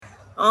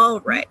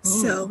All right,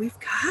 so we've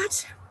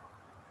got...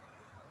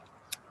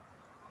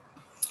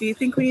 Do you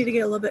think we need to get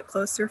a little bit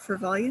closer for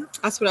volume?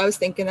 That's what I was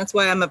thinking. That's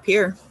why I'm up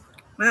here.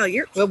 Wow,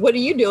 Well, what are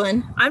you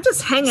doing? I'm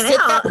just hanging Sit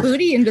out. that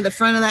booty into the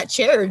front of that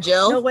chair,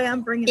 Jill. No way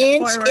I'm bringing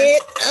Inch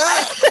it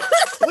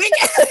forward.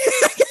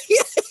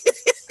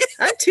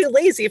 I'm too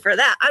lazy for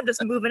that. I'm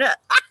just moving up.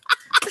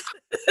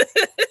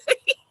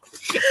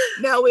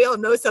 Now we all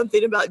know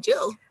something about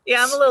Jill.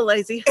 Yeah, I'm a little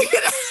lazy.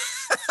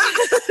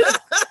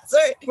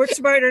 Sorry. Work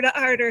smarter, not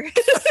harder.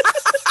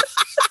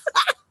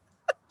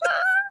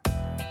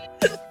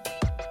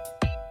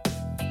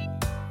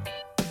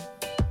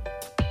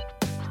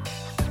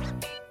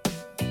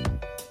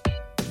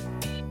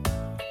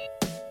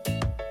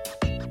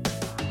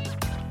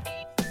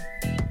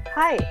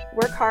 Hi,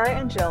 we're Cara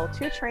and Jill,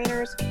 two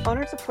trainers,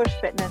 owners of Push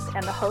Fitness,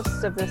 and the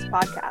hosts of this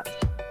podcast.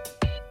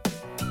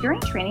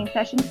 During training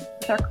sessions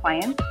with our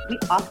clients, we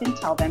often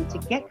tell them to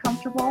get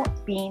comfortable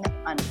being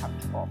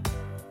uncomfortable.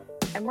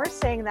 And we're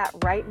saying that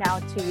right now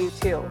to you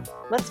too.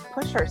 Let's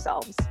push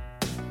ourselves.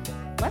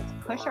 Let's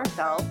push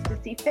ourselves to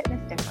see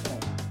fitness differently.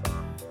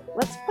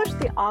 Let's push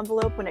the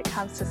envelope when it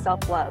comes to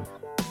self-love.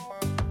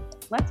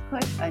 Let's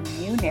push a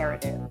new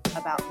narrative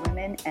about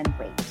women and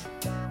weight.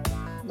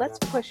 Let's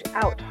push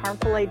out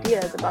harmful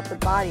ideas about the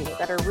body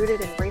that are rooted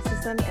in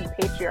racism and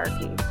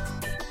patriarchy.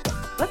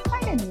 Let's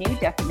find a new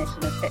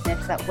definition of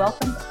fitness that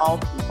welcomes all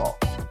people.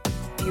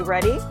 You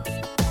ready?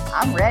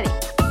 I'm ready.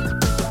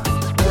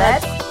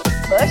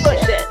 Let's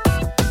push it.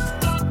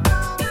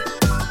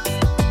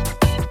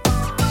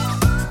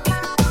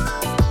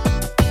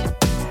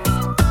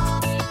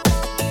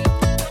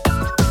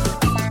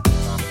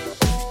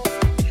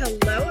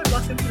 Hello and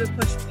welcome to the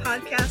Push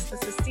Podcast.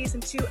 This is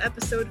season 2,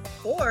 episode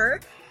 4.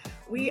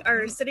 We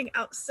are sitting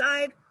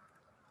outside.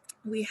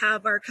 We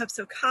have our cups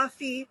of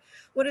coffee.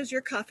 What does your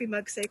coffee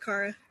mug say,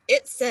 Cara?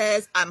 It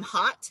says, I'm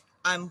hot,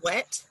 I'm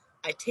wet,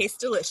 I taste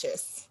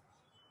delicious.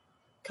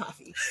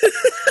 Coffee.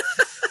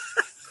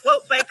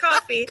 Quote by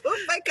coffee. Quote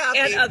by coffee.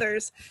 And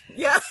others.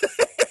 Yeah.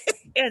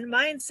 And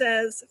mine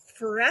says,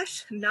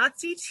 fresh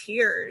Nazi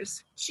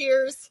tears.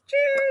 Cheers.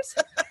 Cheers.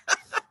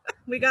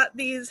 We got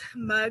these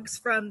mugs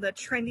from the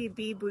Trendy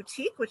Bee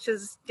Boutique, which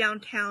is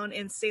downtown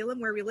in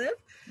Salem where we live.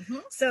 Mm-hmm.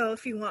 So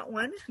if you want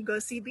one, go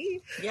see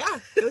Bee. Yeah,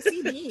 go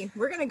see Bee.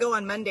 We're going to go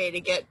on Monday to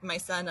get my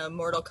son a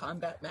Mortal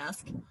Kombat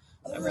mask.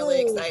 I'm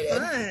really excited.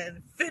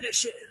 Fun.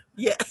 Finish it.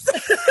 Yes.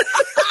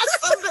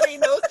 Somebody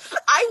knows.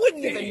 I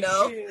wouldn't even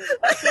know.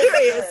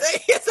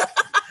 Serious.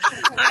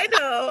 I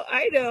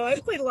know. I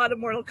played a lot of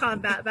Mortal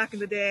Kombat back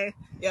in the day.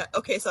 Yeah.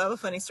 Okay. So I have a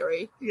funny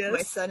story. Yes.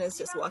 My son is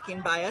just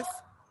walking by us.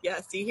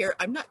 Yeah. See here.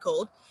 I'm not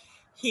cold.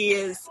 He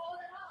is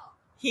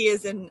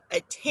in a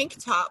tank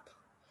top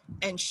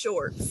and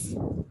shorts.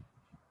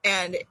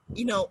 And,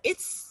 you know,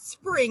 it's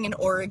spring in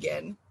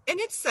Oregon and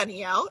it's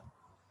sunny out,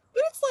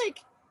 but it's like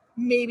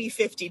maybe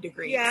 50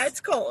 degrees. Yeah,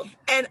 it's cold.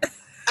 And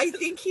I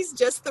think he's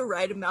just the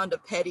right amount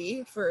of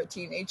petty for a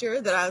teenager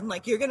that I'm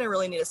like, you're going to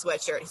really need a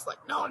sweatshirt. He's like,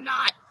 no, I'm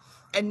not.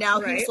 And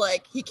now He's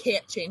like, he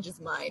can't change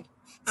his mind.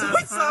 So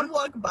I saw him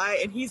walk by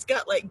and he's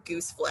got like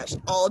goose flesh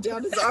all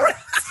down his arms.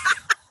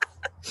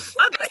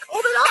 I'm not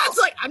cold at all. I was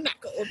like, I'm not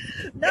cold.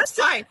 That's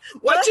fine.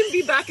 Watch him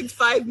be back in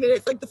 5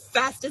 minutes, like the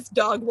fastest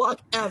dog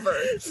walk ever.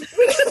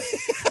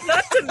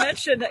 Not to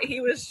mention that he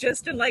was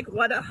just in like,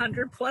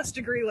 100+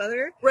 degree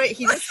weather? Right.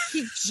 He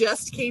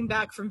just came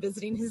back from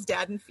visiting his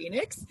dad in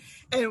Phoenix,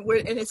 and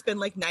it's been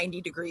like 90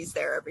 degrees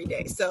there every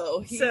day. So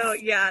he's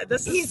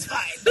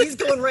fine. He's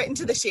going right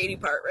into the shady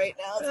part right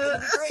now. It's going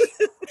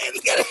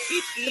to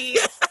be great.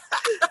 It's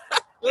gonna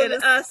And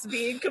us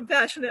being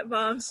compassionate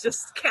moms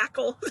just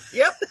cackle.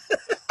 Yep.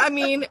 I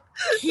mean,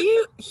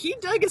 he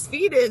dug his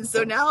feet in,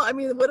 so now, I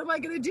mean, what am I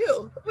going to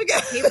do?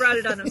 He brought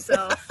it on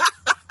himself.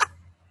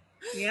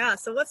 Yeah,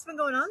 so what's been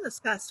going on this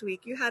past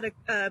week? You had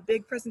a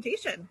big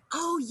presentation.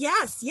 Oh,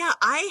 yes. Yeah,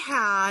 I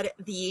had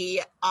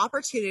the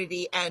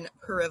opportunity and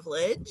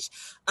privilege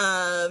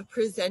of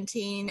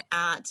presenting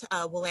at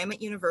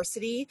Willamette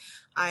University.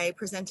 I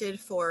presented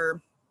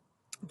for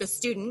the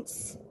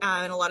students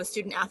and a lot of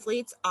student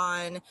athletes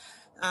on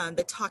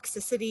the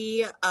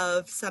toxicity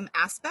of some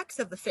aspects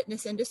of the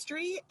fitness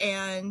industry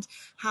and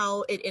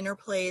how it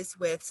interplays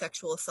with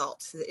sexual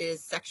assault. It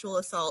is Sexual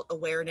Assault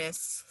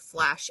Awareness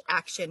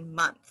 /Action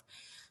Month.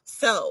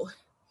 So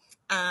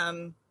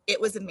it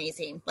was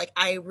amazing. Like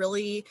I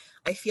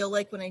feel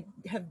like when I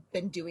have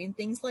been doing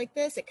things like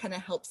this, it kind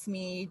of helps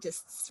me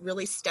just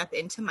really step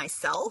into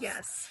myself.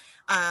 Yes.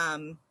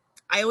 I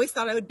always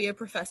thought I would be a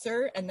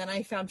professor, and then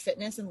I found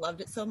fitness and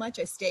loved it so much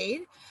I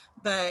stayed.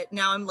 But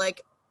now I'm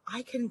like,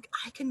 I can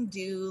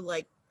do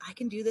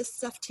this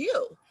stuff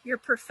too. You're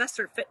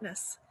Professor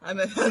Fitness. I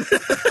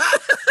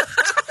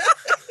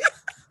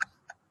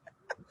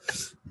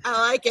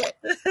like it.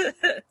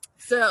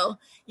 So,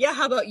 yeah,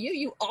 how about you?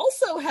 You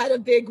also had a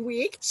big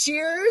week.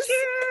 Cheers.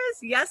 Cheers.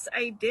 Yes,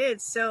 I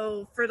did.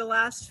 So for the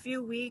last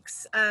few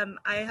weeks, I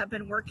have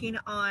been working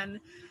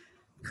on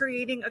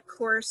creating a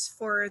course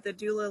for the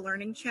Doula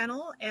Learning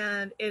Channel,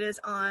 and it is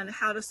on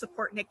how to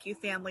support NICU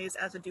families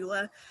as a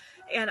doula.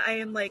 and I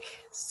am like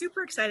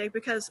super excited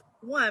because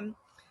one,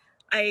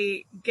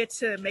 I get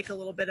to make a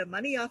little bit of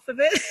money off of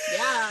it.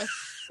 Yeah.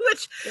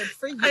 Which good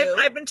for you.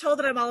 I've been told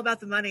that I'm all about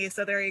the money,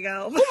 so there you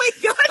go. Oh my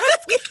God.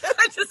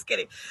 I'm just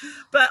kidding.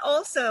 But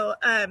also,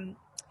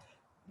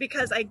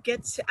 because I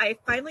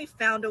finally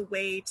found a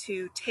way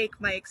to take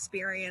my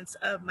experience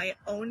of my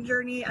own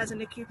journey as a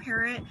NICU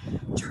parent,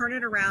 turn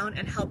it around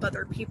and help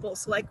other people.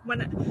 So like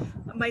when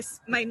my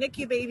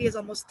NICU baby is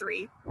almost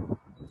 3,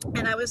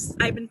 and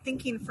I've been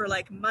thinking for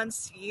like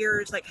months,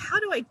 years, like, how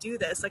do I do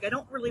this? Like, I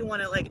don't really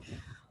want to like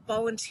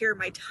volunteer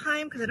my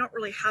time because I don't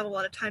really have a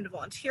lot of time to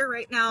volunteer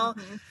right now.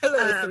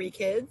 Hello, 3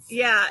 kids.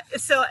 Yeah.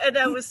 So, and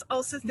I was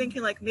also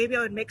thinking like maybe I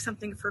would make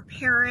something for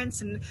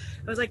parents, and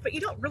I was like, but you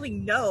don't really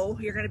know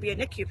you're going to be a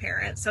NICU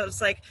parent. So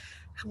it's like,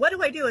 what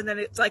do I do? And then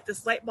it's like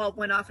this light bulb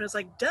went off, and it's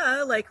like,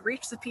 duh, like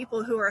reach the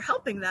people who are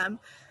helping them.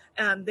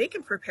 They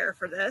can prepare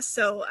for this.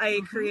 So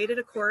I created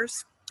a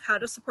course, How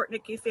to Support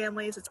NICU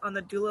Families. It's on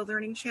the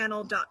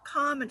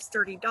doulalearningchannel.com. It's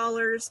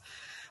 $30.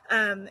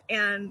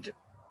 And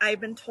I've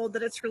been told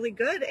that it's really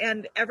good.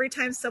 And every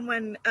time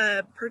someone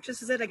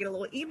purchases it, I get a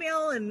little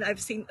email, and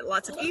I've seen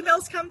lots of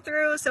emails come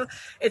through. So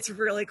it's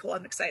really cool.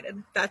 I'm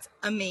excited. That's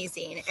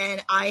amazing.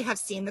 And I have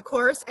seen the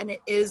course, and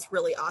it is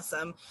really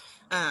awesome.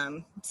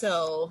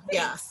 So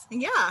Thanks.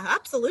 yeah,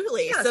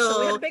 absolutely. Yeah,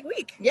 so we had a big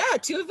week. Yeah,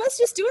 2 of us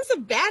just doing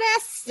some badass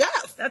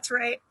stuff. That's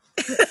right.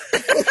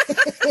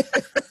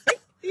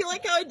 You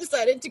like how I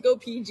decided to go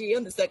PG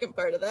on the second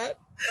part of that?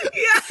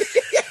 Yeah.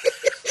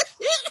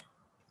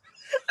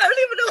 I don't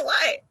even know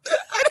why.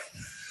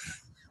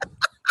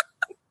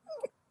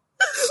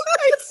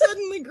 I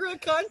suddenly grew a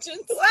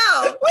conscience.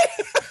 Wow.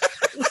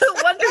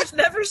 The wonders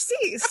never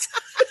cease.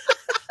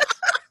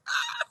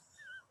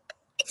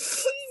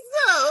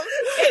 So,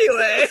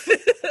 Anyway.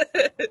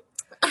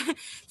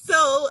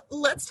 So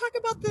let's talk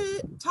about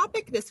the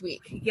topic this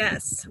week.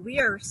 Yes, we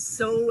are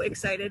so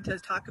excited to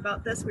talk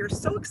about this. We are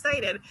so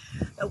excited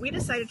that we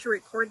decided to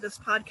record this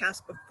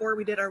podcast before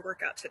we did our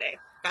workout today.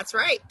 That's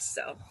right.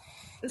 So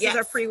this is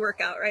our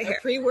pre-workout right here.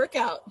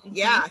 Pre-workout.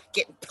 Yeah,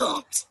 getting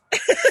pumped.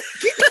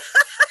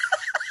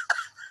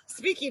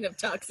 Speaking of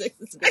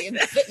toxicity in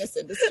the fitness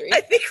industry.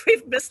 I think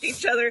we've missed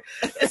each other.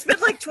 It's been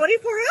like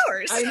 24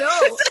 hours. I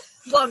know.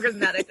 Longer than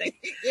that, I think.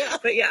 Yeah.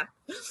 But yeah.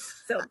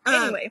 So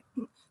anyway.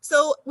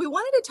 So we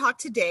wanted to talk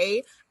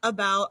today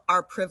about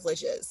our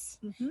privileges.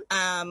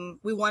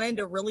 We wanted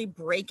to really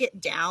break it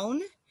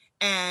down,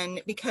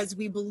 and because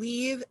we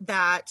believe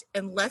that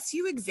unless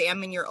you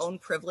examine your own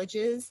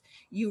privileges,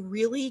 you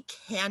really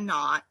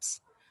cannot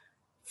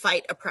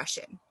fight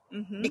oppression,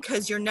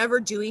 because you're never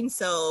doing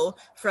so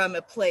from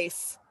a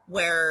place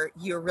where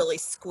you're really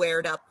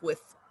squared up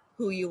with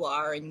who you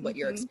are and what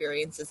your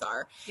experiences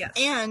are. Yes.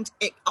 And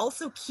it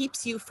also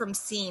keeps you from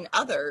seeing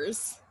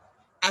others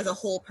as a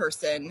whole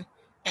person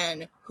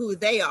and who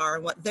they are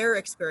and what their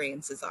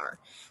experiences are.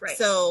 Right.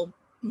 So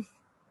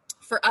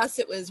for us,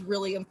 it was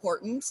really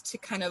important to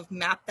kind of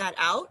map that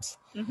out.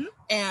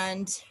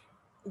 And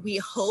we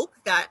hope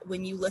that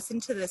when you listen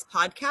to this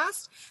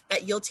podcast,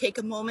 that you'll take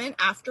a moment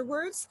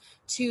afterwards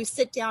to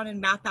sit down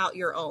and map out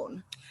your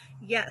own.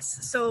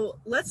 Yes. So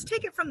let's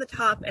take it from the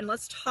top and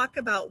let's talk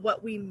about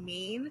what we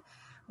mean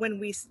when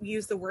we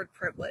use the word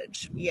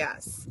privilege.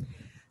 Yes.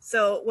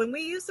 So when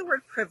we use the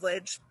word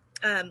privilege,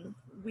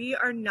 we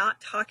are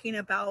not talking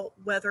about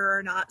whether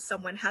or not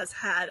someone has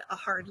had a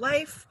hard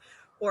life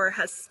or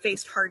has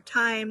faced hard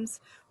times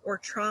or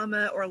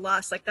trauma or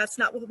loss. Like, that's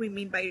not what we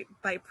mean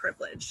by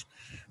privilege.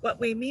 What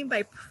we mean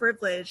by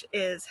privilege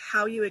is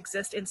how you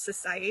exist in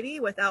society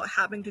without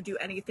having to do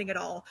anything at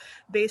all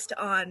based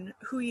on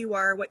who you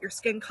are, what your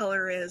skin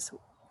color is,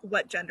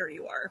 what gender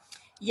you are.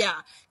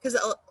 Yeah, because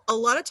a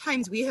lot of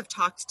times we have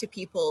talked to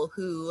people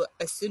who,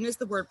 as soon as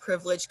the word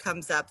privilege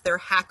comes up, their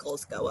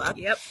hackles go up.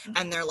 Yep.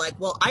 And they're like,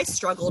 well, I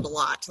struggled a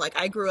lot. Like,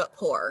 I grew up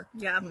poor.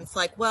 Yeah. And it's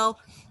like, well,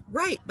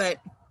 right,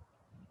 but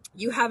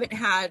you haven't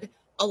had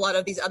a lot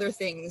of these other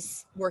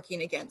things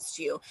working against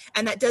you.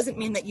 And that doesn't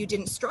mean that you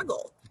didn't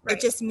struggle. Right.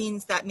 It just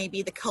means that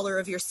maybe the color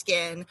of your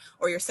skin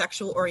or your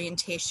sexual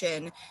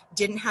orientation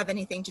didn't have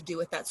anything to do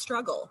with that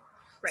struggle.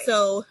 Right.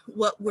 So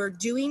what we're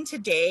doing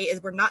today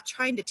is we're not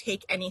trying to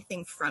take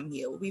anything from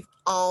you. We've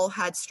all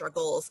had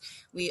struggles.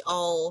 We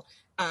all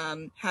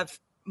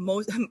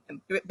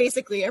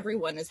basically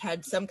everyone has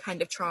had some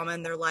kind of trauma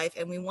in their life,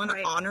 and we want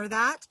to honor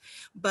that.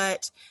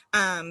 But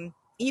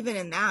even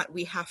in that,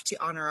 we have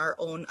to honor our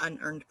own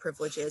unearned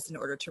privileges in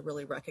order to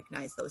really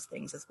recognize those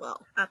things as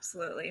well.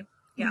 Absolutely.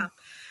 Yeah.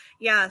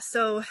 Yeah.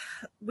 So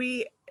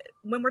when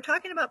we're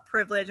talking about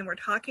privilege and we're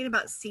talking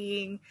about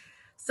seeing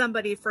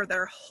somebody for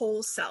their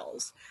whole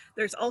selves,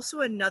 there's also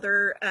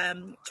another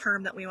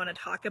term that we want to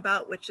talk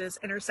about, which is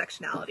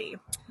intersectionality.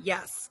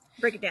 Yes.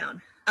 Break it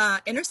down.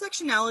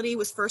 Intersectionality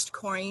was first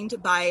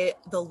coined by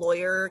the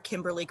lawyer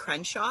Kimberly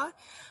Crenshaw.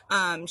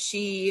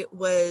 She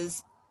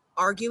was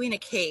arguing a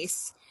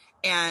case,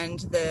 and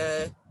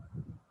the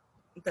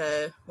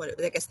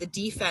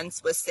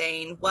defense was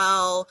saying,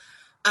 well,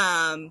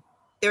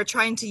 they're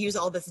trying to use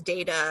all this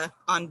data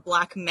on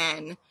Black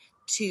men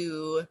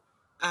to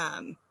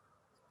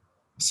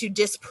to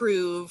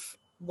disprove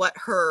what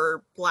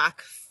her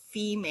Black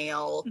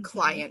female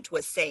client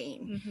was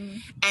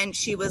saying. And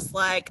she was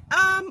like,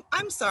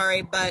 I'm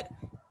sorry, but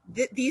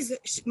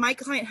my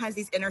client has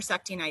these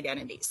intersecting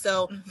identities.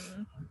 So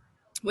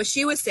what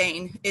she was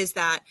saying is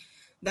that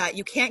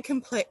you can't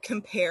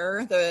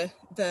compare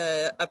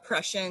the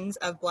oppressions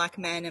of Black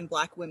men and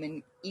Black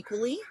women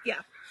equally.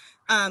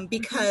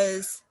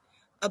 Because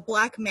a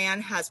Black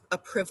man has a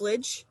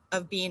privilege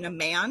of being a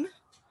man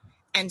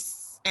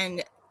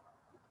and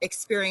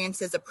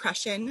experiences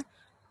oppression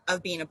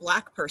of being a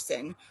Black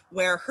person,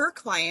 where her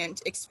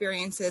client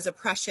experiences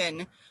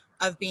oppression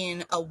of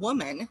being a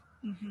woman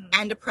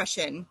and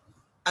oppression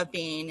of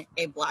being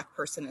a Black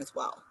person as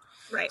well.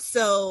 Right.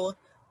 So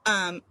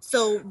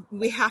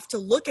we have to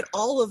look at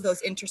all of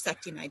those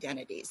intersecting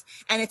identities,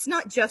 and it's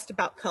not just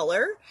about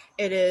color.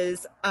 It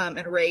is,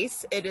 and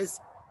race.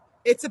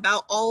 It's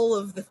about all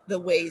of the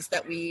ways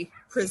that we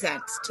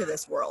present to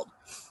this world.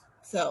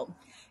 So.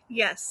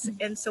 Yes.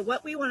 And so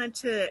what we wanted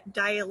to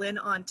dial in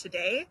on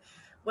today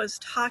was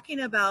talking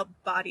about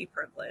body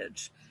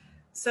privilege.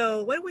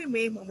 So what do we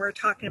mean when we're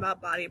talking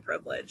about body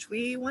privilege?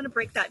 We want to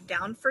break that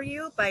down for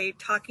you by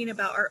talking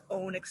about our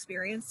own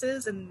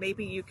experiences, and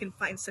maybe you can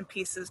find some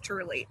pieces to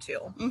relate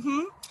to.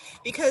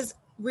 Because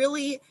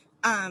really,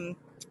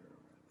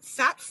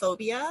 fat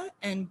phobia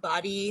and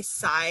body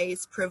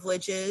size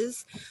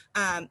privileges,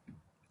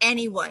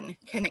 anyone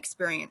can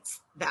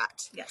experience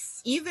that.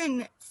 Yes.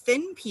 Even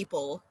thin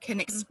people can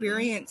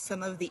experience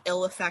some of the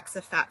ill effects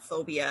of fat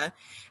phobia.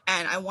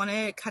 And I want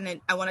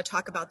to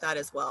talk about that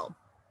as well.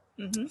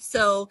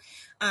 So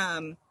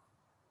I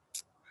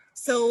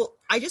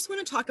just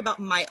want to talk about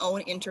my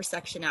own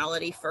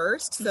intersectionality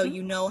first, so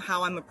you know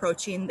how I'm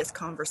approaching this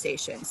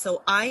conversation.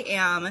 So I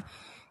am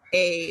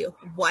a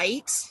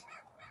white,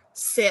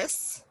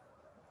 cis,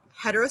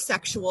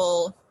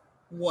 heterosexual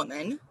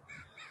woman.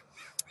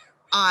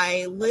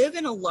 I live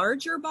in a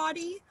larger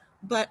body,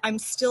 but I'm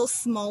still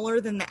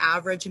smaller than the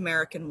average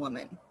American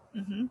woman.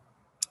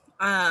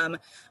 I'm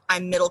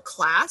middle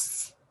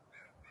class.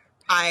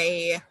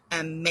 I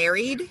am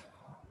married.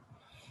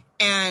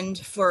 And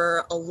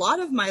for a lot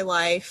of my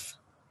life,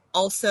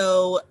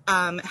 also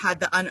had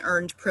the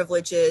unearned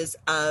privileges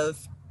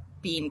of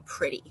being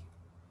pretty.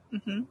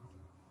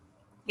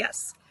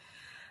 Yes.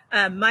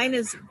 Mine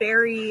is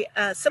very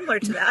similar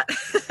to that.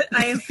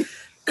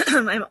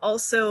 I'm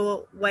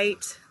also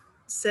white,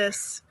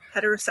 cis,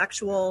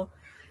 heterosexual,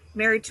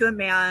 married to a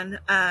man.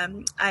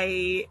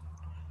 I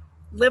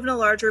live in a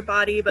larger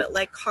body, but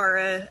like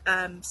Cara,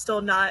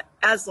 still not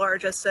as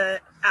large as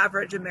the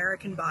average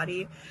American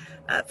body,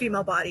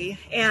 female body.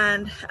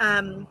 And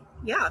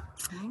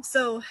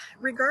so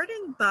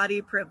regarding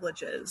body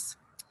privileges,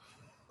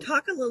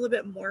 talk a little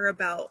bit more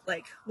about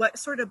like what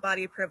sort of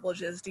body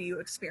privileges do you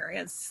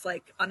experience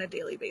like on a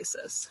daily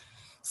basis?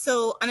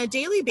 So on a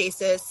daily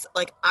basis,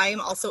 like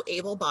I'm also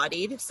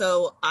able-bodied,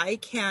 so I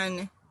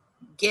can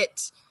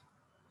get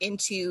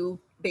into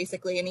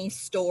basically any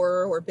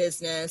store or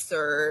business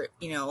or,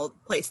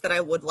 place that I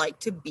would like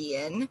to be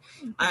in.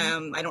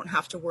 I don't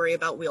have to worry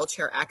about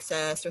wheelchair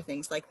access or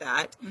things like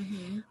that.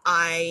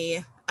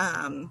 I,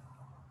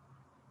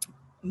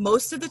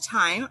 most of the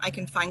time I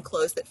can find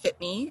clothes that fit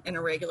me in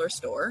a regular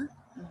store.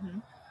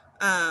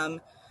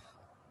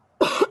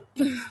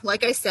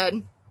 Like I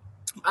said,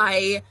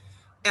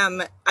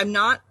 I'm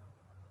not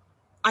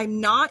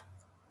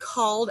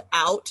called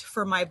out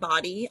for my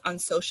body on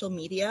social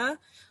media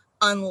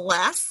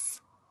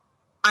unless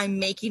I'm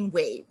making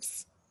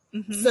waves.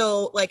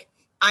 So like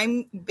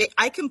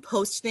I can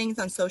post things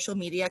on social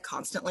media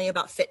constantly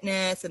about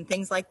fitness and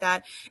things like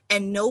that,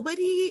 and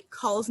nobody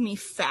calls me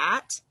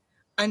fat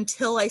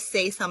until I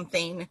say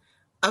something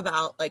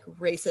about like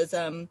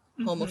racism,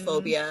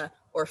 homophobia,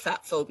 or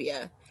fat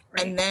phobia.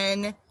 Right. And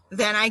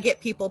then I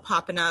get people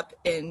popping up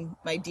in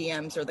my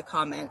DMs or the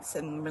comments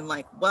and I'm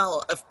like,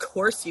 well, of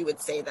course you would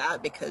say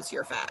that because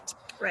you're fat.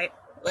 Right.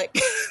 Like,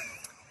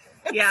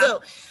 yeah.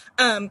 So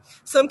I'm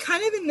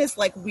kind of in this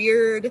like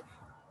weird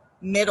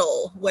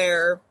middle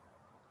where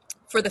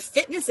for the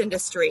fitness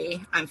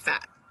industry, I'm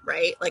fat,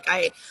 right? Like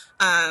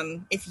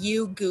if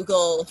you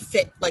Google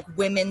like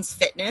women's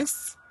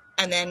fitness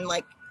and then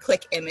like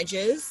click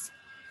images,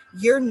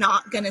 you're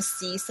not going to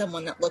see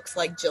someone that looks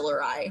like Jill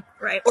or I.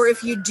 Right. Or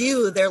if you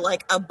do, they're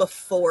like a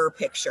before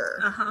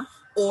picture.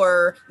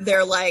 Or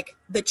they're like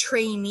the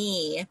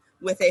trainee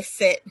with a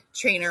fit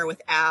trainer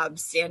with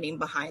abs standing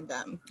behind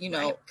them,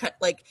 right.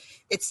 Like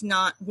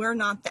we're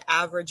not the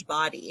average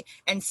body.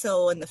 And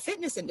so in the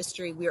fitness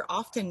industry, we're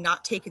often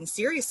not taken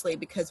seriously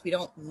because we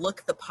don't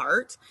look the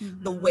part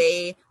the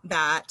way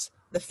that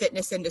the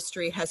fitness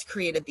industry has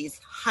created these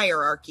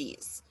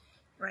hierarchies.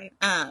 Right.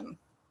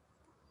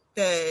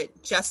 The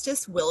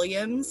Justice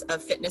Williams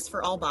of Fitness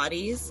for All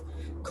Bodies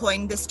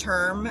coined this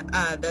term,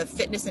 the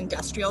fitness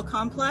industrial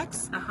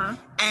complex.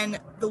 And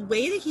the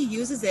way that he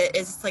uses it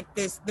is like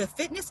the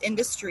fitness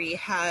industry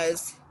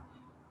has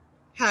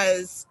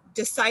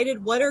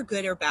decided what are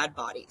good or bad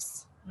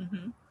bodies,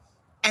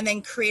 and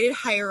then created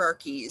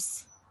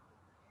hierarchies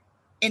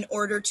in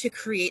order to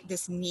create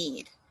this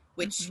need.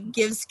 which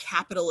gives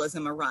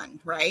capitalism a run,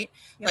 right?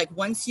 Yep. Like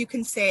once you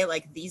can say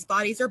like these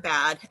bodies are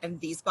bad and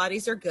these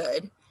bodies are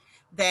good,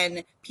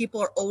 then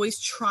people are always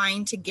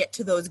trying to get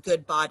to those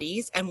good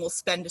bodies and will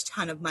spend a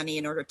ton of money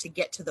in order to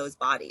get to those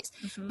bodies.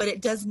 But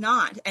it does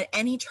not at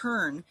any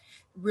turn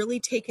really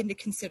take into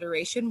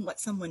consideration what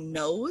someone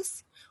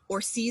knows or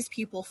sees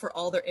people for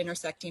all their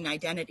intersecting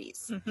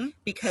identities,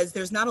 because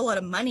there's not a lot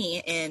of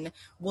money in,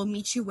 we'll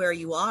meet you where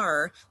you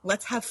are,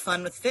 let's have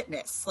fun with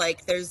fitness.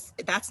 Like there's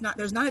not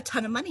a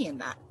ton of money in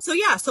that. So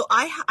yeah, so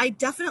I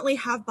definitely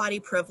have body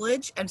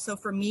privilege. And so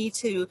for me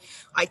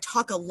I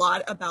talk a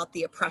lot about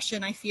the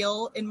oppression I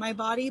feel in my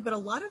body, but a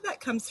lot of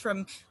that comes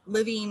from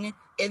living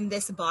in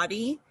this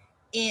body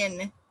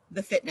in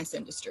the fitness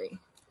industry.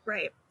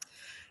 Right.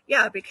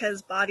 Yeah,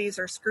 because bodies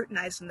are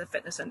scrutinized in the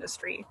fitness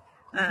industry.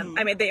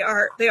 I mean, they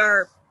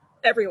are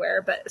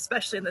everywhere, but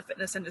especially in the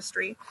fitness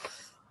industry.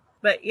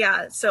 But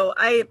yeah, so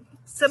I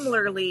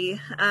similarly,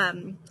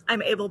 I'm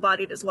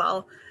able-bodied as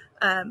well.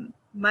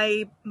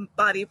 My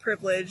body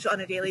privilege on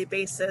a daily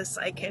basis,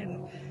 I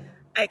can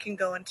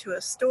go into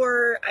a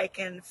store, I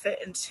can fit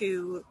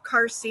into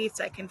car seats,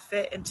 I can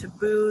fit into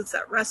booths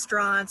at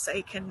restaurants,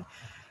 I can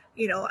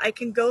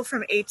go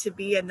from A to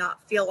B and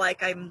not feel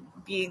like I'm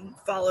being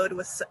followed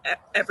with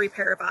every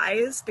pair of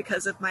eyes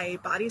because of my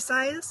body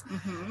size.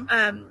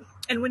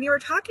 And when you were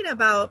talking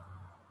about,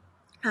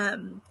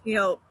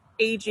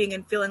 aging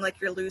and feeling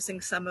like you're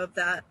losing some of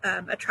that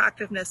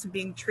attractiveness and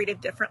being treated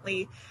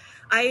differently,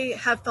 I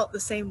have felt the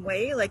same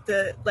way. Like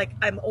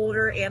I'm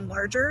older and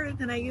larger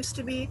than I used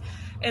to be,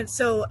 and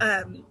so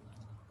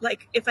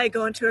like if I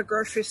go into a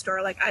grocery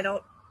store, like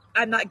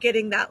I'm not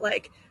getting that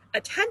like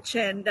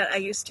attention that I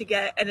used to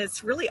get. And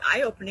it's really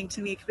eye-opening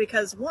to me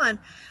because one,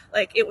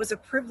 like it was a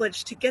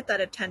privilege to get that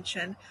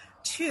attention.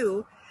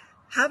 Two,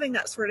 having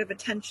that sort of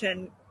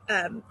attention,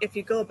 if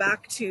you go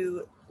back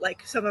to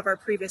like some of our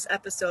previous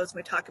episodes,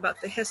 we talk about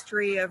the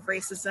history of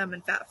racism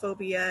and fat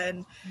phobia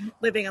and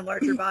living in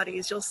larger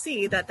bodies, you'll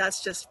see that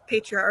that's just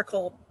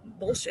patriarchal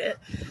bullshit.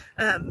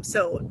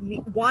 So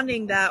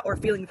wanting that or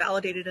feeling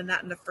validated in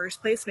that in the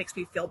first place makes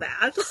me feel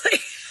bad.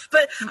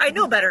 But I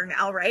know better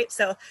now, right?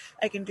 So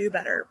I can do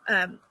better.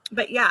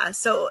 But yeah,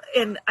 so,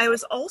 and I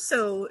was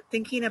also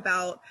thinking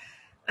about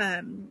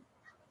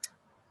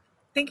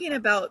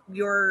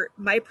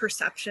my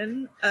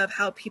perception of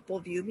how people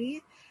view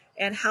me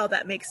and how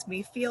that makes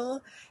me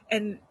feel.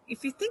 And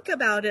if you think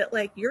about it,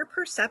 like your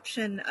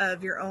perception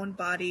of your own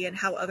body and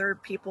how other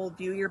people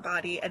view your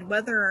body and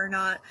whether or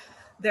not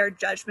their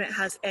judgment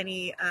has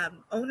any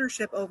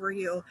ownership over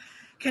you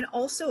can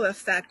also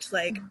affect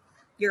like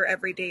your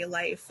everyday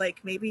life. Like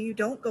maybe you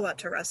don't go out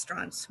to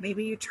restaurants,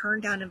 maybe you turn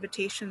down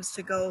invitations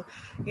to go,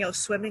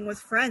 swimming with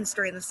friends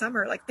during the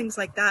summer, like things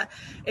like that.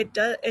 It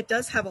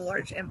does have a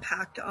large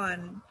impact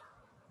on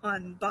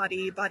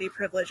body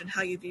privilege and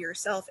how you view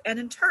yourself, and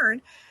in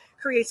turn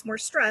creates more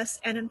stress,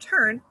 and in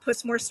turn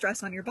puts more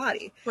stress on your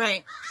body.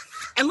 Right.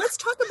 And let's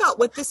talk about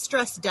what this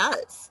stress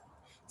does.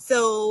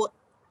 So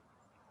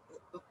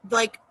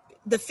like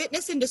the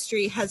fitness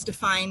industry has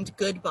defined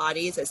good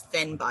bodies as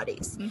thin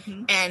bodies.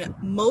 And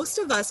most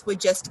of us would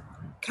just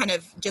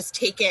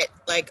take it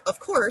like,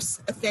 of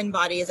course, a thin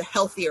body is a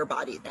healthier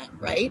body then,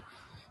 right?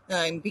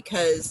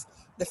 Because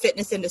the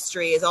fitness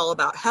industry is all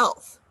about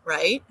health,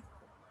 right?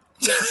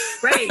 Yeah,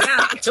 right.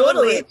 Yeah,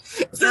 totally.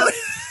 So,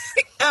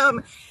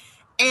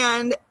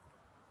 and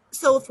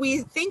so if we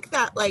think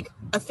that like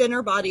a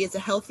thinner body is a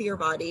healthier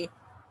body,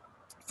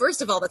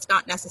 first of all, that's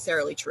not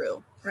necessarily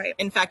true. Right.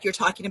 In fact, you're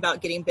talking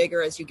about getting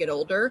bigger as you get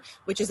older,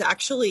 which is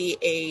actually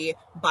a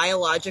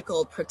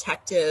biological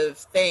protective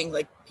thing.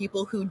 Like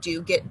people who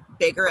do get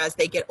bigger as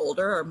they get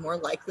older are more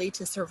likely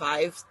to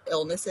survive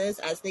illnesses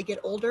as they get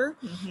older.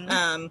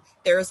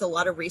 There's a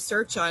lot of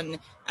research on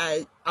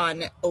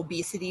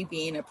obesity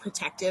being a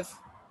protective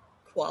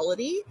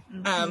quality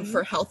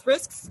for health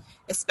risks,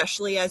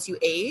 especially as you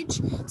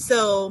age.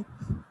 So,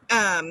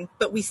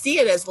 but we see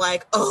it as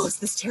like, oh, it's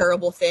this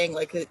terrible thing.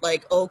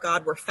 Like, oh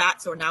God, we're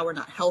fat. So now we're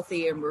not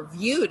healthy, and we're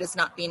viewed as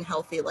not being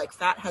healthy. Like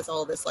fat has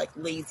all this like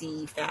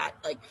lazy fat,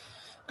 like,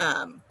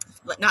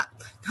 not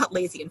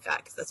lazy and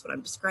fat, cause that's what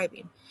I'm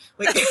describing.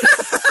 Like,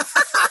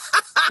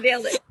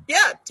 nailed it.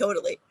 Yeah,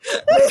 totally.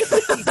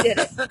 You did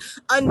it.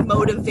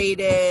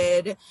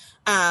 Unmotivated,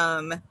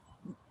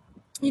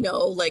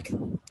 like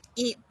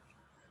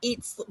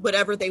eats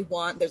whatever they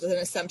want. There's an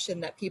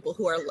assumption that people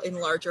who are in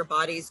larger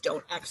bodies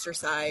don't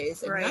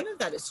exercise, and none of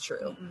that is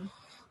true.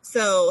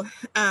 So,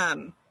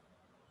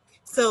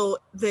 so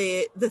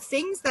the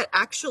things that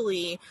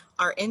actually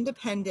are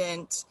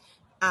independent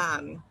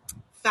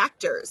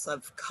factors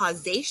of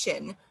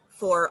causation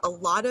for a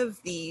lot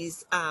of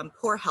these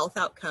poor health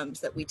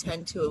outcomes that we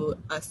tend to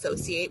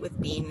associate with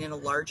being in a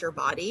larger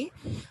body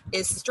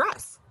is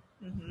stress.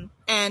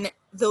 And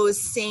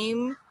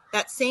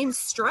that same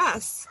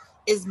stress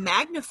is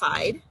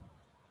magnified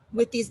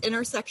with these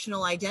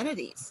intersectional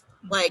identities.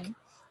 Like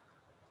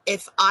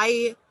if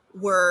I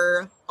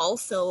were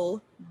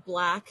also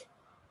Black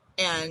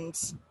and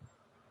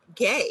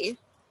gay,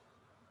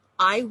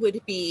 I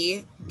would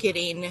be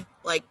getting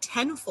like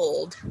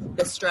tenfold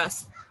the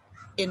stress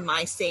in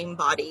my same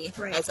body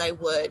Right. as I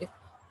would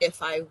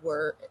if I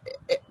were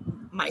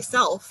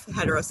myself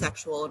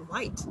heterosexual and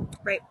white.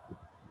 Right.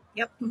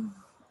 Yep.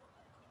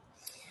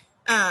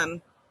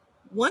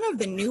 One of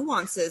the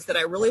nuances that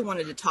I really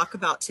wanted to talk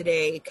about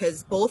today,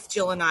 because both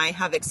Jill and I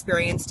have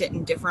experienced it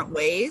in different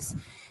ways,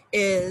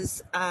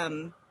 is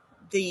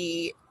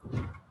the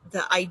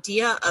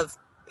idea of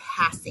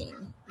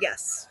passing.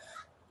 Yes.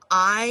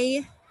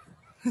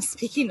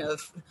 Speaking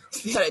of,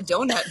 we had a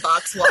donut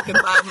box walking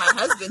by my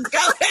husband's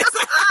house.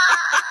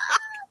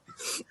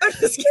 I'm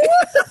just kidding.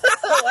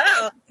 Oh,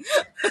 wow.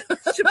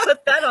 Should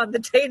put that on the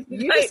day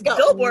You night just got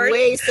billboard.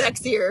 way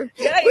sexier.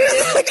 Yeah, you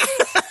did.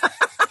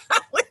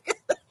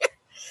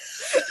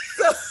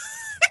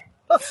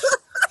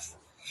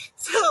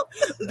 So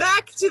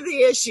back to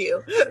the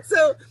issue.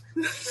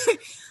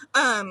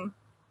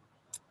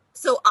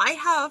 So I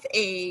have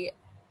a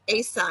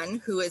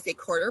son who is a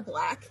quarter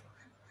black,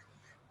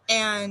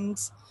 and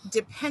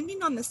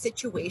depending on the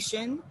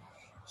situation,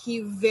 he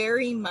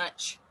very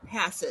much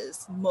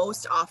passes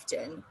most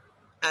often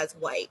as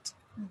white.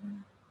 Mm-hmm.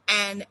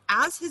 And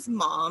as his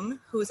mom,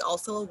 who is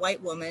also a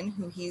white woman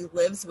who he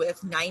lives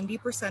with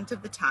 90%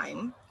 of the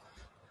time,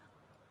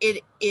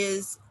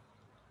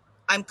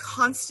 I'm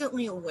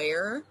constantly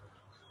aware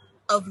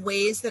of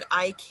ways that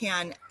I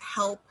can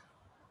help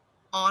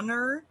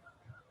honor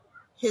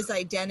his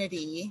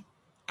identity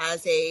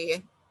as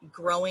a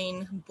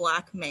growing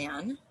black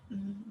man,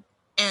 Mm-hmm.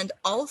 and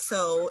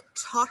also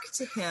talk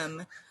to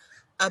him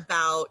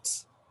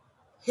about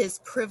his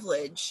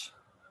privilege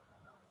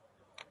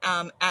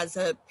as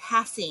a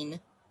passing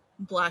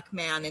black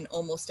man in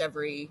almost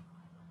every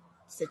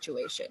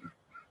situation.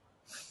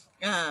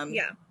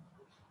 Yeah.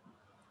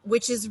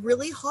 Which is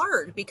really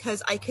hard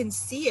because I can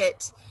see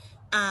it,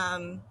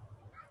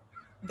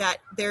 that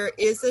there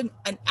is an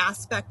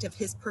aspect of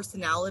his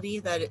personality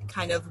that it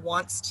kind of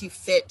wants to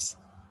fit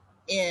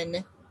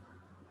in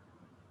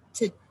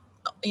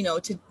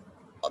to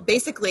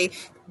basically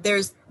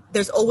there's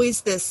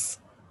always this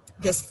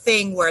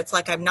thing where it's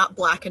like, I'm not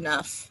black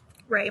enough,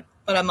 Right.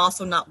 but I'm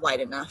also not white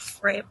enough.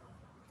 Right.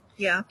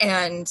 Yeah.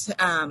 And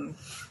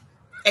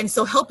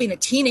so helping a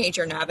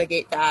teenager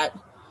navigate that.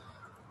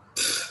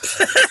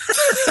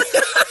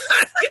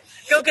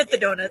 Go get the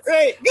donuts.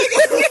 Right.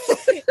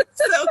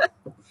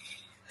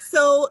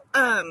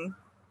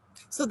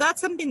 So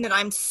that's something that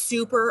I'm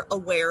super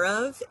aware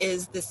of,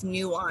 is this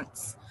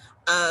nuance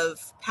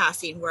of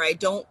passing, where I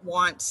don't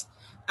want,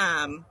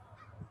 I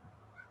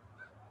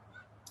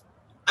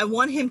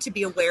want him to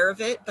be aware of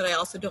it, but I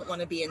also don't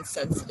want to be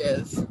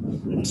insensitive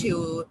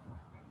to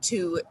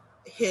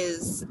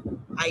his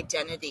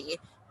identity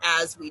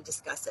as we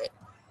discuss it.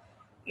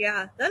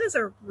 Yeah, that is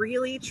a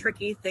really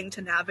tricky thing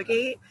to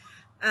navigate.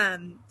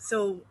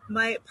 So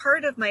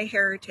part of my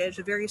heritage,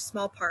 a very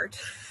small part,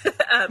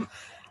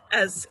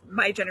 as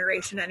my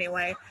generation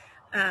anyway,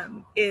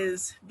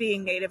 is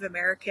being Native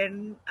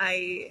American.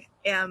 I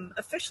am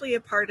officially a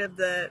part of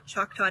the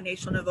Choctaw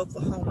Nation of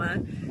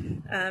Oklahoma.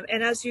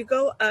 And as you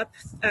go up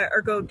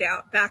or go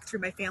down back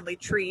through my family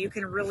tree, you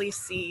can really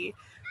see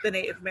the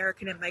Native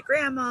American in my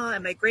grandma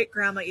and my great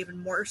grandma even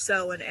more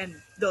so,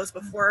 and those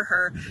before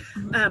her.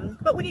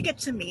 But when you get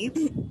to me,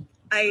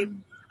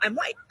 I'm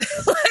white.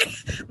 Like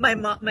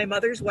my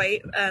mother's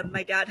white.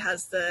 My dad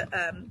has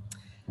the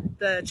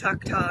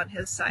Choctaw on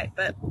his side,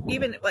 but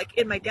even like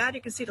in my dad,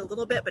 you can see it a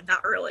little bit, but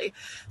not really.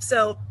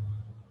 So,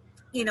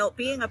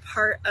 being a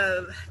part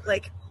of,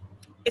 like,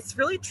 it's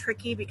really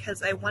tricky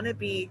because I want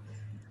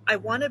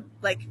to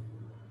like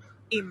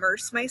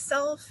immerse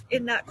myself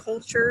in that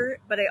culture,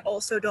 but I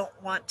also don't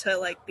want to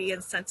like be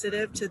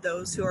insensitive to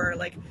those who are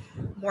like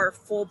more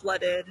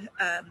full-blooded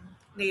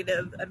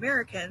Native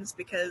Americans,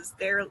 because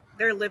they're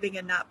living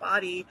in that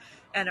body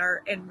and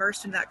are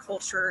immersed in that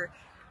culture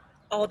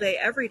all day,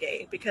 every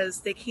day,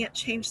 because they can't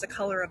change the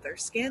color of their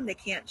skin. They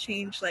can't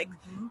change like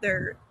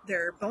their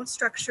bone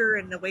structure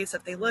and the ways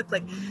that they look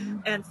like.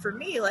 And for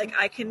me, like,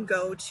 I can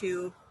go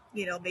to,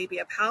 maybe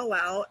a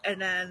powwow,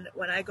 and then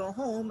when I go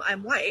home,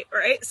 I'm white,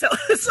 right? So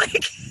it's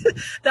like,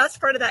 that's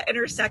part of that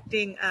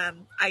intersecting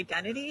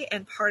identity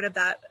and part of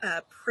that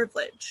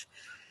privilege.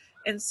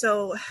 And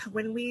so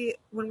when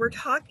we're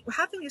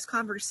having these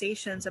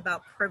conversations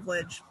about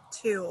privilege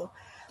too,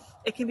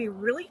 it can be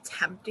really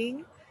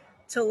tempting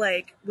to,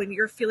 like, when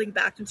you're feeling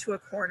backed into a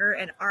corner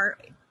and aren't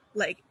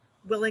like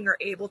willing or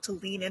able to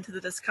lean into the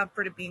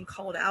discomfort of being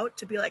called out,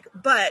 to be like,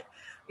 but,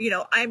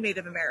 I'm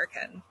Native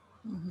American,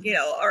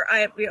 or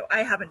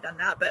I haven't done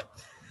that, but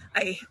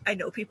I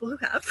know people who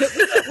have.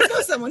 We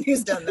know someone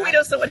who's done that. We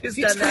know someone who's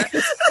done that.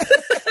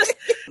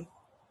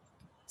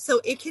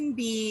 So it can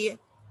be,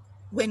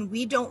 when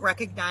we don't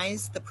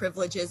recognize the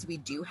privileges we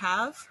do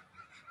have,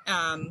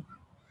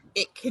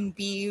 it can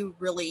be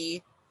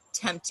really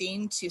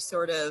tempting to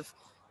sort of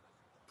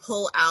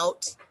pull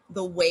out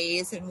the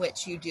ways in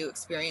which you do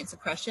experience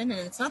oppression. And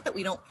it's not that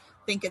we don't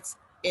think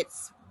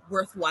it's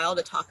worthwhile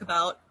to talk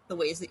about the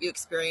ways that you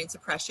experience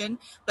oppression,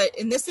 but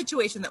in this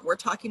situation that we're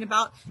talking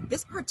about,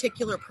 this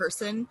particular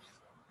person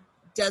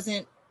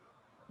doesn't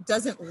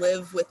doesn't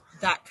live with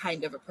that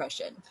kind of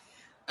oppression.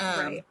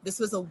 Right. This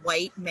was a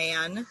white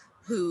man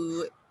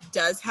who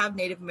does have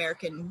Native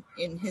American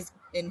in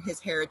his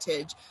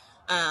heritage,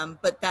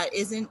 but that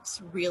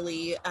isn't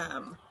really.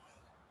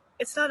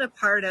 It's not a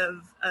part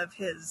of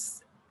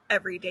his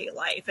everyday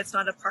life. It's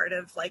not a part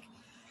of like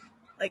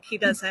he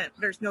doesn't.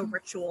 There's no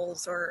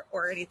rituals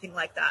or anything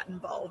like that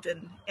involved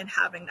in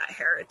having that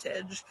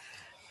heritage.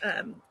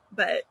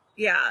 But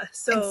yeah,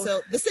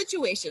 so the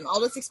situation. I'll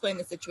just explain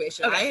the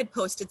situation. Okay. I had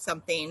posted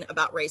something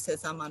about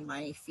racism on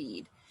my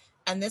feed,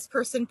 and this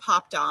person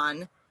popped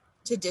on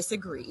to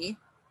disagree,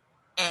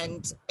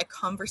 and a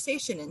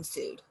conversation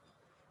ensued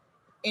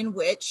in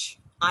which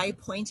I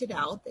pointed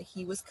out that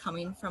he was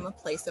coming from a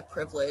place of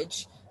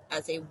privilege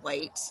as a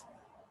white,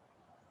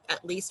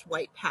 at least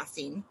white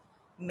passing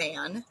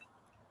man,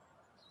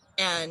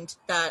 and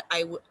that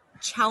I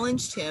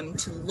challenged him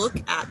to look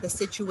at the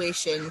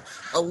situation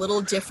a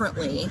little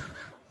differently.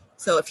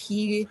 So if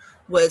he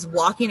was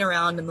walking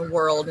around in the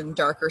world in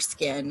darker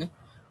skin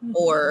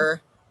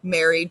or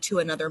married to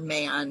another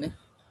man,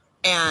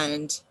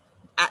 and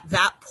at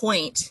that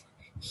point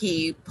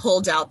he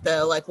pulled out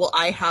the like, well,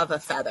 I have a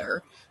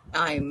feather.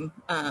 I'm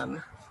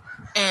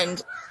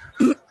and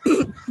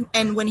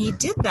and when he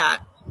did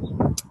that,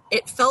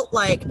 it felt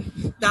like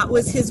that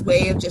was his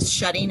way of just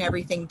shutting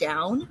everything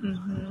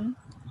down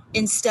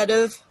instead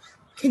of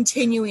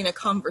continuing a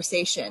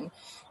conversation,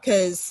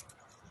 because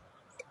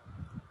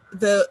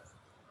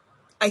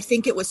I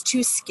think it was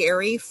too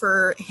scary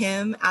for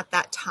him at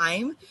that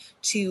time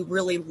to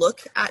really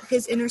look at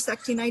his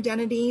intersecting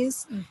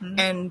identities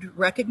and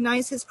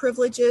recognize his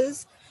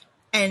privileges.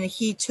 And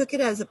he took it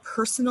as a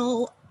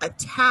personal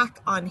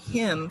attack on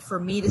him for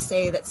me to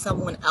say that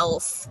someone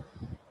else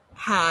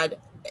had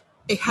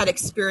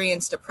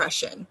experienced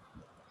oppression,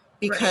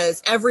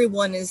 because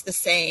everyone is the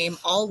same.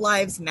 All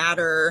lives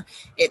matter.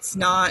 It's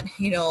not,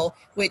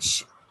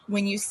 which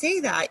when you say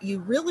that, you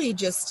really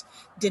just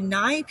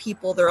deny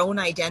people their own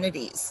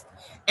identities.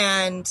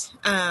 And,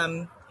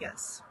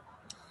 yes.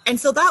 And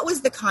so that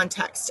was the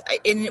context.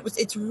 And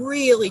it's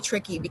really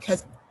tricky,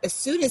 because as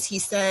soon as he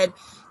said,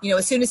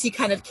 as soon as he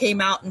kind of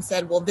came out and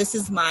said, well, this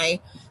is my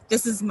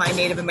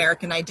Native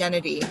American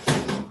identity,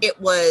 it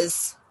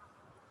was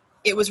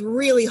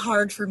really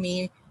hard for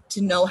me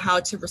to know how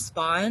to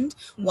respond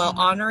while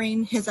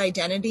honoring his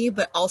identity,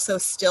 but also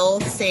still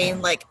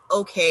saying like,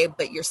 okay,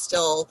 but you're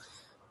still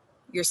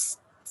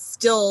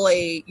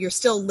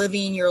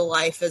living your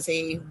life as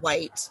a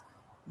white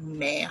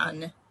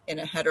man in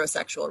a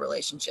heterosexual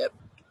relationship.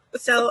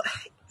 So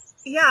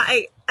yeah,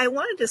 I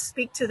wanted to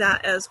speak to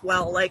that as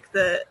well, like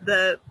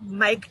the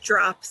mic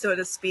drop, so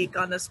to speak,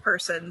 on this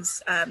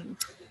person's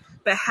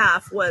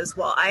behalf was,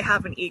 well, I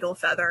have an eagle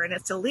feather and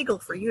it's illegal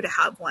for you to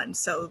have one,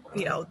 so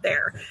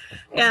there.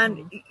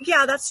 And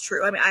yeah, that's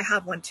true. I mean, I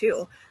have one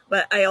too,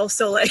 but I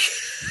also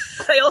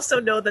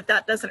know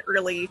that doesn't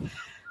really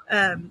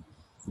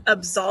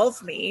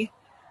absolve me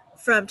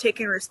from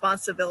taking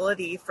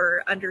responsibility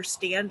for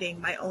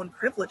understanding my own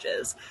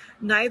privileges.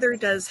 Neither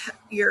does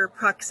your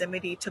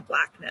proximity to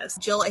Blackness.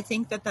 Jill, I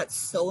think that that's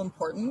so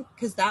important,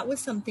 because that was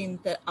something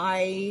that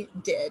I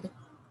did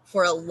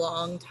for a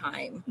long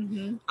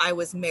time. I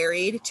was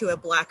married to a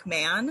Black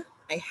man.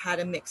 I had have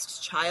a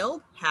mixed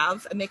child.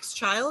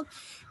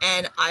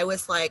 And I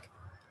was like,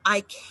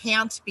 I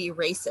can't be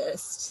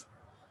racist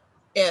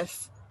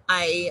if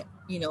I,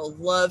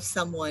 love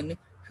someone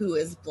who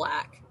is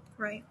Black.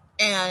 Right.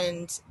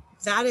 And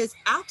that is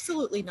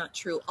absolutely not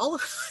true.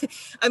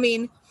 I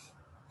mean,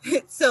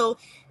 so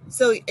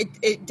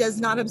it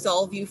does not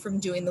absolve you from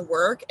doing the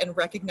work and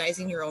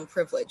recognizing your own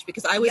privilege,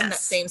 because I was in that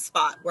same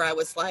spot where I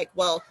was like,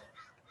 well,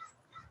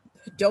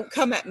 don't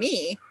come at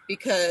me,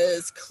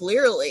 because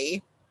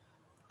clearly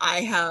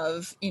I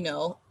have,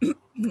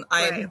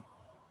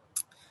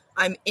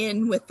 I'm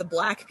in with the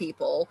Black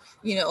people,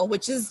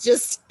 which is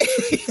just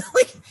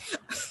like,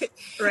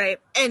 right.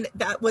 And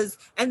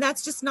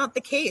that's just not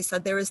the case.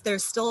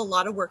 There's still a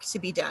lot of work to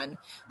be done.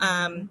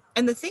 And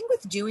the thing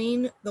with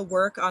doing the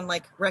work on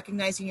like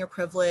recognizing your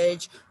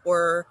privilege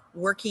or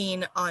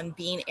working on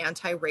being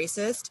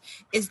anti-racist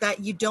is that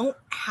you don't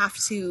have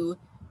to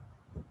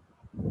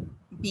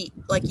be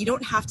like, you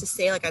don't have to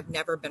say like, I've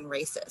never been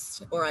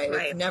racist, or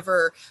I've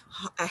never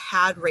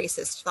had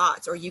racist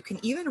thoughts, or you can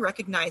even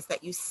recognize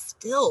that you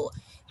still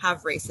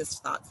have racist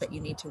thoughts that you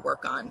need to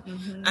work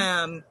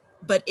on.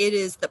 But it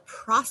is the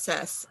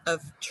process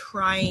of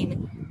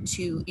trying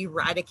to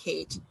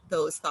eradicate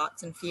those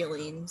thoughts and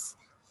feelings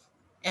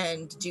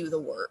and do the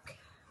work.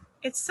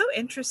 It's so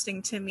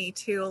interesting to me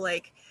too.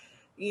 Like,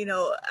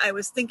 I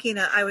was thinking,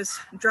 I was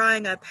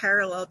drawing a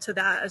parallel to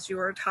that as you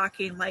were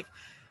talking, like,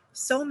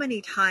 so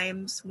many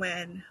times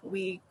when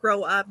we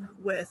grow up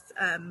with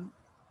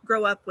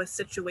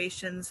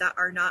situations that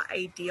are not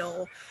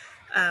ideal,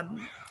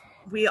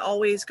 we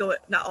always go,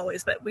 not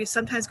always, but we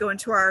sometimes go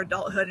into our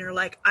adulthood and are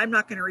like, I'm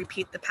not going to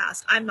repeat the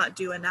past. I'm not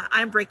doing that.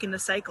 I'm breaking the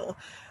cycle.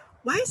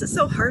 Why is it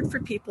so hard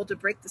for people to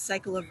break the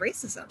cycle of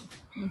racism?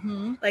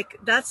 Like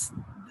that's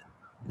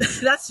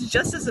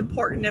just as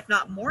important, if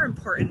not more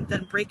important,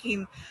 than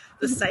breaking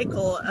the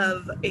cycle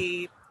of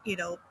a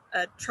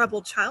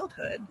troubled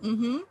childhood.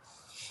 Mm-hmm.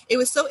 It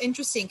was so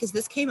interesting because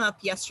this came up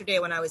yesterday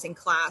when I was in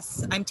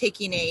class. I'm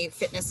taking a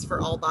Fitness for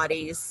All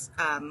Bodies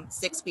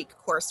 6-week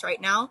course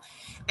right now.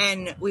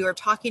 And we were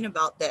talking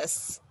about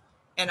this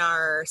in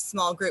our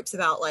small groups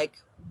about like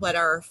what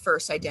our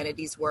first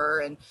identities were.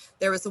 And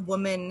there was a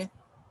woman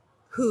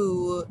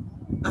who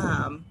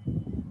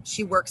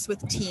she works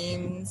with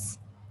teens.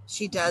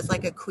 She does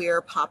like a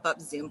queer pop-up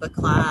Zumba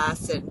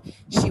class. And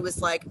she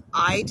was like,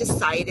 I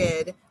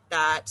decided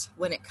that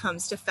when it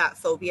comes to fat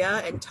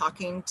phobia and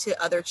talking to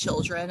other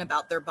children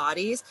about their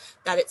bodies,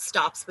 that it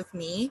stops with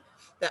me,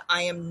 that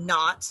I am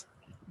not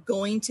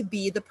going to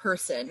be the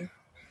person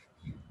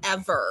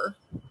ever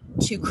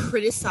to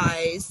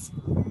criticize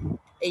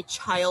a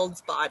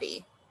child's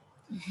body.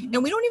 Mm-hmm.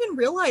 And we don't even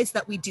realize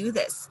that we do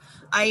this.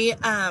 I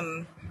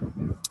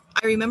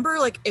remember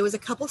like it was a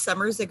couple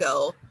summers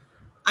ago.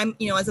 I'm,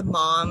 as a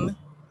mom,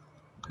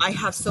 I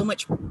have so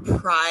much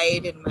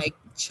pride in my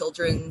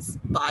children's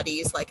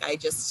bodies. Like I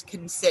just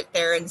can sit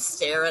there and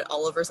stare at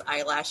Oliver's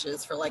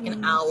eyelashes for like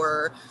an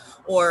hour,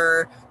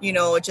 or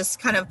just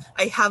kind of,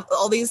 I have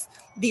all these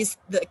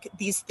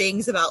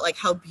things about like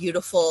how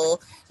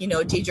beautiful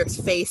Diedrich's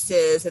face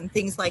is and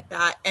things like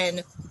that.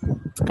 And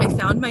I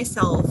found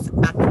myself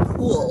at the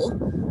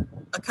pool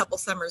a couple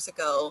summers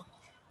ago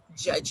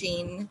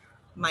judging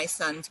my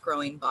son's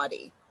growing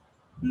body.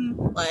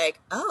 Like,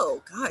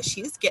 oh gosh,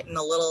 he's getting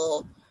a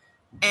little.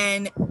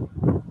 And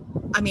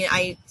I mean,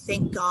 I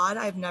thank God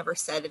I've never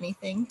said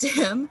anything to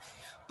him,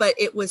 but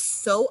it was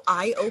so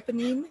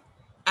eye-opening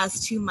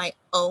as to my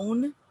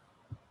own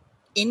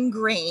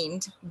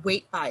ingrained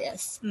weight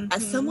bias.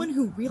 As someone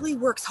who really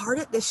works hard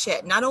at this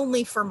shit, not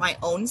only for my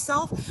own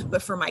self,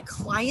 but for my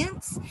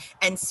clients,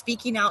 and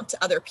speaking out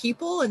to other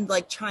people and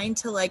like trying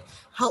to like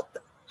help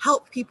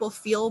people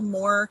feel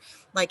more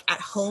like at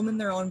home in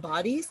their own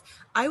bodies.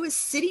 I was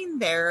sitting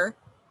there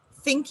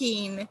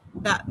thinking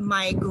that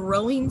my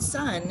growing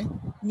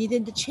son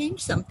needed to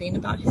change something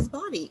about his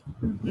body.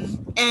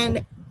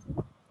 And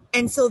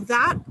so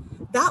that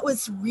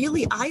was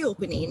really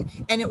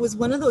eye-opening. And it was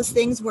one of those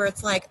things where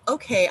it's like,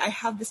 okay, I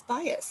have this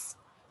bias.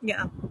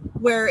 Yeah.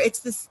 Where it's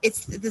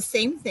the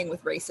same thing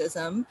with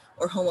racism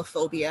or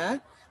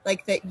homophobia,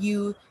 like that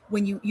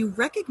when you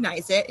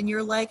recognize it and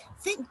you're like,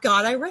 thank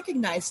God I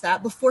recognized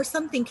that before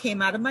something came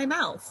out of my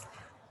mouth.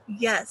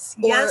 Yes,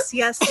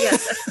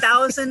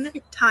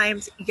 1,000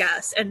 times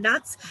yes. And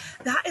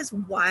that is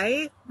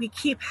why we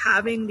keep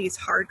having these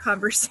hard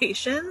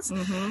conversations.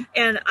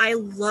 And I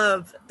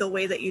love the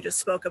way that you just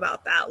spoke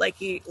about that. Like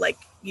you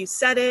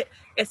said it,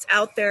 it's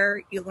out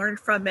there, you learn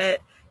from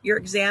it, you're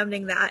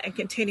examining that and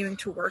continuing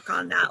to work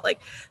on that. Like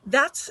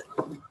that's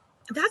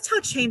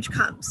how change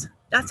comes.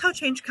 That's how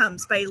change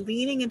comes, by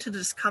leaning into the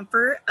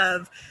discomfort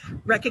of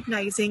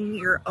recognizing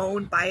your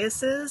own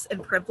biases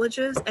and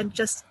privileges and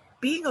just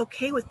being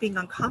okay with being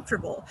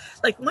uncomfortable.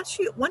 Like once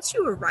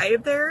you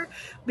arrive there,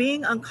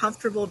 being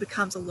uncomfortable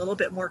becomes a little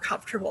bit more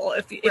comfortable,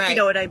 if you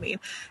know what I mean.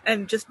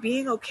 And just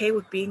being okay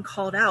with being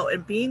called out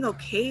and being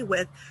okay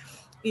with,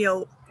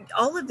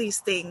 all of these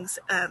things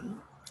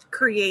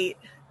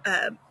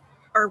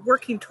are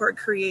working toward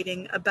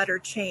creating a better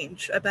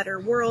change, a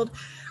better world,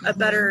 a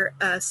better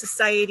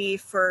society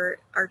for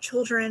our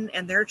children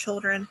and their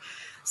children.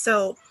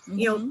 So,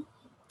 do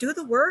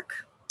the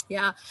work.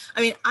 Yeah.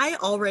 I mean, I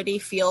already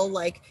feel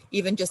like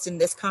even just in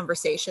this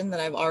conversation that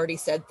I've already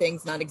said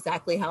things not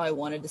exactly how I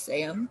wanted to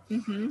say them.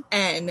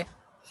 And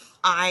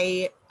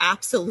I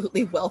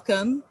absolutely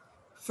welcome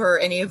for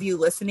any of you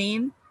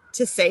listening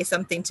to say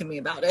something to me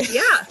about it.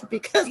 Yeah.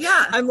 Because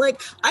I'm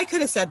like, I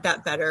could have said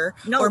that better.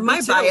 No, or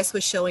my bias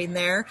was showing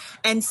there.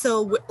 And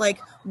so like,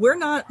 we're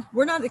not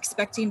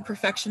expecting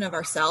perfection of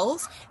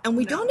ourselves, and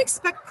we don't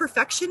expect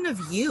perfection of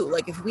you.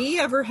 Like if we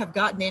ever have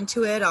gotten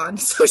into it on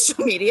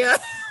social media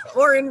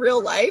or in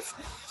real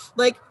life,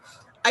 like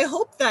I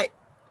hope that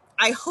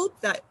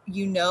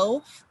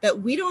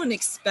that we don't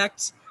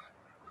expect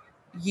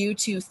you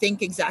to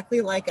think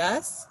exactly like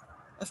us.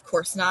 Of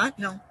course not.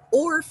 No.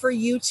 Or for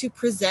you to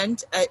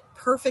present it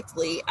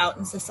perfectly out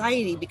in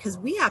society, because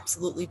we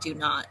absolutely do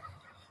not.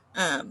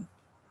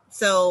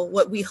 So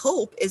what we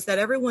hope is that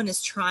everyone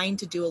is trying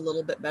to do a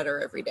little bit better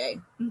every day.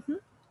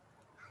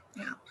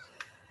 Yeah.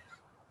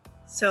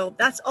 So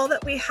that's all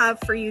that we have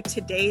for you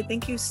today.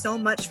 Thank you so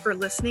much for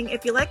listening.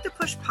 If you like the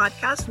Push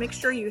Podcast, make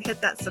sure you hit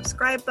that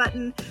subscribe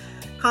button,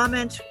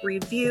 comment,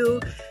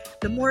 review.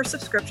 The more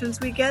subscriptions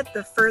we get,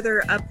 the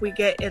further up we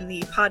get in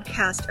the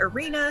podcast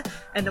arena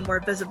and the more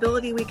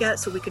visibility we get,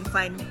 so we can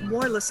find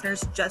more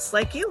listeners just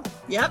like you.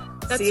 Yep.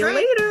 That's See you right.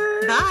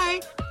 later. Bye.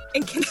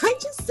 And can I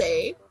just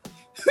say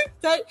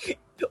that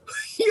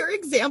your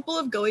example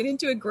of going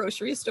into a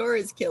grocery store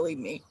is killing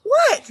me.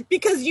 What?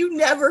 Because you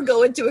never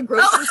go into a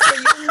grocery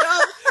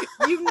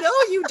store.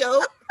 You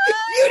don't.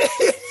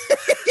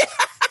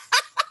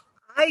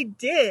 I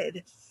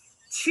did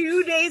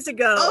 2 days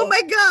ago. Oh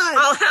my God.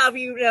 I'll have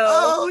you know.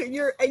 Oh,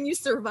 you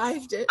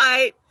survived it.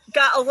 I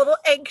got a little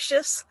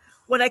anxious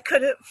when I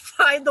couldn't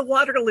find the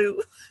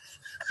Waterloo.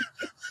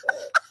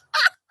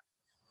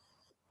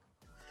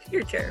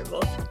 You're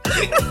terrible.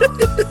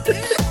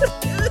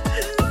 Yeah.